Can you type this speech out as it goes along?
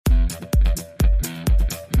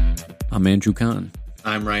I'm Andrew Kahn.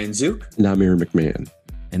 I'm Ryan Zook. And I'm Aaron McMahon.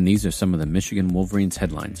 And these are some of the Michigan Wolverines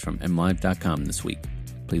headlines from MLive.com this week.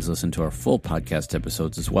 Please listen to our full podcast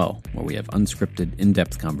episodes as well, where we have unscripted,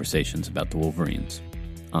 in-depth conversations about the Wolverines.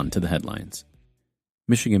 On to the headlines.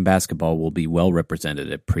 Michigan basketball will be well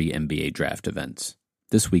represented at pre-NBA draft events.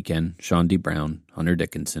 This weekend, Sean D. Brown, Hunter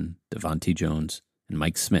Dickinson, Devontae Jones, and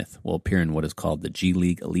Mike Smith will appear in what is called the G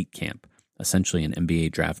League Elite Camp, essentially an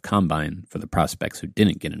NBA draft combine for the prospects who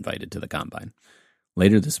didn't get invited to the combine.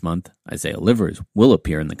 Later this month, Isaiah Livers will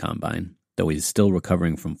appear in the combine, though he is still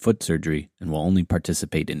recovering from foot surgery and will only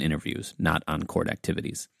participate in interviews, not on-court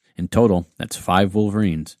activities. In total, that's 5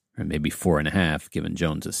 Wolverines, or maybe 4.5 given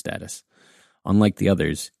Jones' status. Unlike the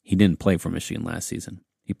others, he didn't play for Michigan last season.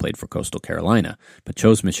 He played for Coastal Carolina, but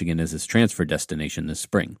chose Michigan as his transfer destination this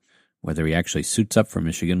spring. Whether he actually suits up for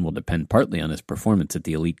Michigan will depend partly on his performance at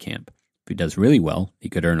the elite camp. If he does really well, he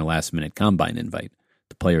could earn a last-minute combine invite.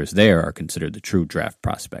 The players there are considered the true draft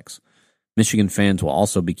prospects. Michigan fans will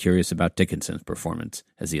also be curious about Dickinson's performance,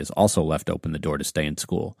 as he has also left open the door to stay in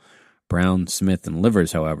school. Brown, Smith, and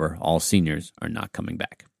Livers, however, all seniors, are not coming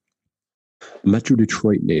back. Metro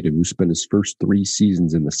Detroit native who spent his first 3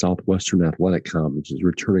 seasons in the Southwestern Athletic Conference is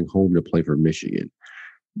returning home to play for Michigan.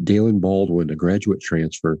 Dalen Baldwin, a graduate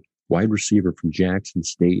transfer, wide receiver from Jackson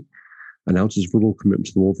State, announced his verbal commitment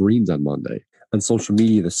to the Wolverines on Monday. On social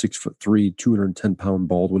media, the 6'3", 210-pound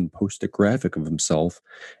Baldwin posted a graphic of himself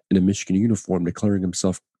in a Michigan uniform declaring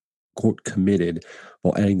himself, quote, committed,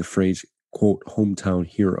 while adding the phrase, quote, hometown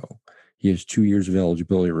hero. He has 2 years of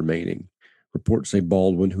eligibility remaining. Reports say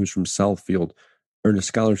Baldwin, who's from Southfield, earned a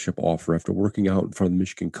scholarship offer after working out in front of the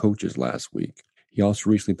Michigan coaches last week. He also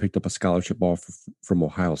recently picked up a scholarship offer from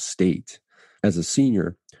Ohio State. As a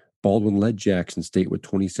senior, Baldwin led Jackson State with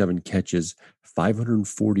 27 catches,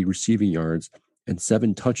 540 receiving yards, and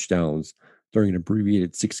 7 touchdowns during an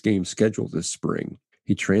abbreviated 6-game schedule this spring.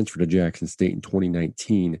 He transferred to Jackson State in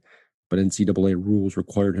 2019, but NCAA rules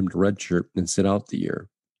required him to redshirt and sit out the year.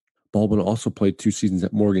 Baldwin also played 2 seasons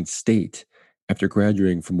at Morgan State after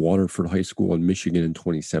graduating from Waterford High School in Michigan in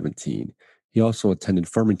 2017. He also attended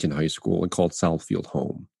Farmington High School and called Southfield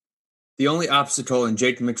home. The only obstacle in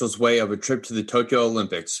Jake Mitchell's way of a trip to the Tokyo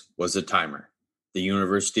Olympics was a timer. The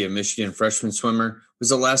University of Michigan freshman swimmer was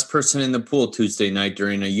the last person in the pool Tuesday night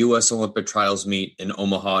during a U.S. Olympic trials meet in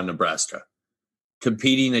Omaha, Nebraska.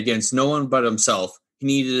 Competing against no one but himself, he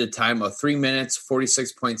needed a time of 3 minutes,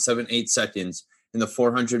 46.78 seconds in the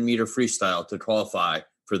 400-meter freestyle to qualify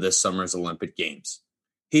for this summer's Olympic Games.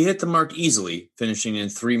 He hit the mark easily, finishing in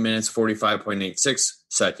 3 minutes, 45.86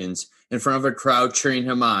 seconds in front of a crowd cheering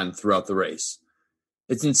him on throughout the race.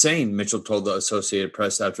 It's insane, Mitchell told the Associated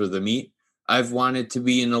Press after the meet. I've wanted to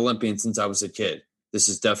be an Olympian since I was a kid. This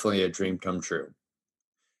is definitely a dream come true.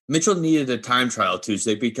 Mitchell needed a time trial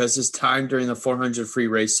Tuesday because his time during the 400 free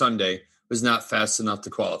race Sunday was not fast enough to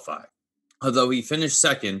qualify. Although he finished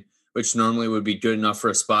second, which normally would be good enough for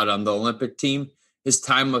a spot on the Olympic team, his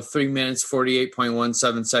time of 3 minutes,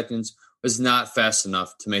 48.17 seconds was not fast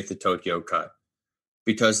enough to make the Tokyo cut.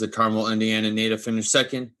 Because the Carmel, Indiana native finished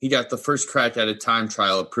second, he got the first crack at a time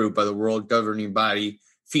trial approved by the world governing body,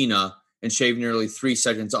 FINA, and shaved nearly 3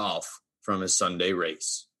 seconds off from his Sunday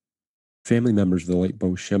race. Family members of the late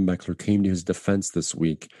Bo Schembechler came to his defense this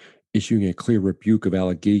week, issuing a clear rebuke of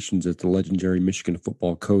allegations that the legendary Michigan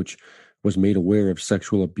football coach was made aware of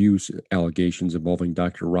sexual abuse allegations involving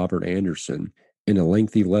Dr. Robert Anderson. In a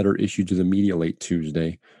lengthy letter issued to the media late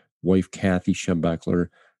Tuesday, wife Kathy Schembechler,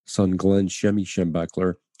 son Glenn Shemmy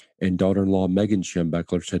Schembechler, and daughter-in-law Megan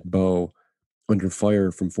Schembechler said Bo, under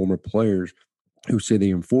fire from former players who say they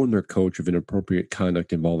informed their coach of inappropriate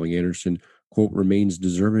conduct involving Anderson, quote, remains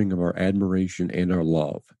deserving of our admiration and our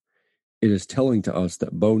love. It is telling to us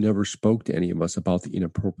that Bo never spoke to any of us about the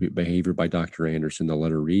inappropriate behavior by Dr. Anderson, the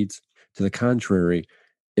letter reads. To the contrary,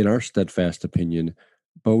 in our steadfast opinion,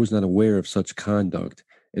 Bo was not aware of such conduct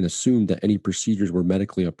and assumed that any procedures were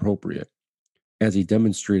medically appropriate. As he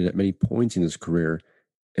demonstrated at many points in his career,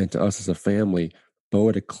 and to us as a family, Bo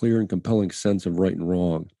had a clear and compelling sense of right and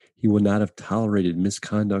wrong. He would not have tolerated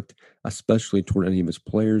misconduct, especially toward any of his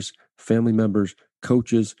players, family members,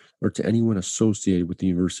 coaches, or to anyone associated with the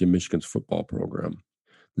University of Michigan's football program.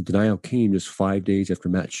 The denial came just 5 days after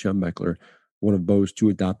Matt Schembechler, one of Bo's 2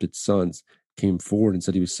 adopted sons, came forward and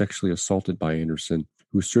said he was sexually assaulted by Anderson,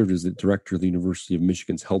 who served as the director of the University of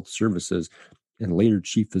Michigan's Health Services and later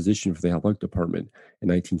chief physician for the athletic department in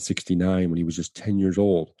 1969 when he was just 10 years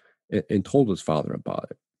old, and told his father about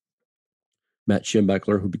it. Matt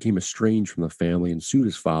Schembechler, who became estranged from the family and sued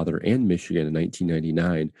his father and Michigan in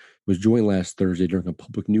 1999, was joined last Thursday during a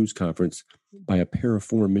public news conference by a pair of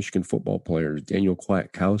former Michigan football players, Daniel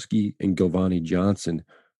Kwiatkowski and Giovanni Johnson,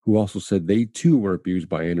 who also said they too were abused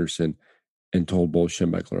by Anderson and told both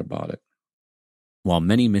Schembechler about it. While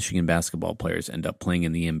many Michigan basketball players end up playing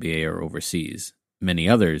in the NBA or overseas, many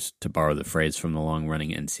others, to borrow the phrase from the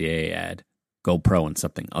long-running NCAA ad, go pro in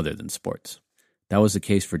something other than sports. That was the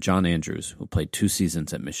case for John Andrews, who played 2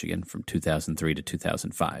 seasons at Michigan from 2003 to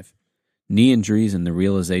 2005. Knee injuries and the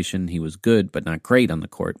realization he was good but not great on the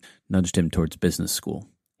court nudged him towards business school.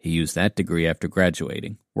 He used that degree after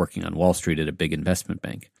graduating, working on Wall Street at a big investment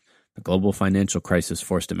bank. The global financial crisis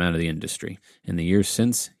forced him out of the industry. In the years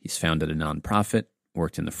since, he's founded a nonprofit,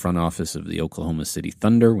 worked in the front office of the Oklahoma City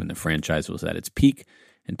Thunder when the franchise was at its peak,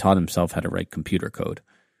 and taught himself how to write computer code.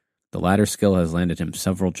 The latter skill has landed him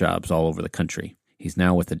several jobs all over the country. He's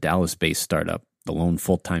now with a Dallas-based startup, the lone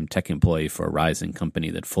full-time tech employee for a rising company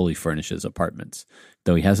that fully furnishes apartments.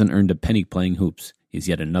 Though he hasn't earned a penny playing hoops, he's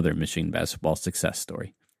yet another Michigan basketball success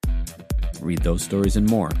story. Read those stories and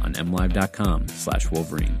more on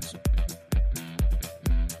mlive.com/Wolverines.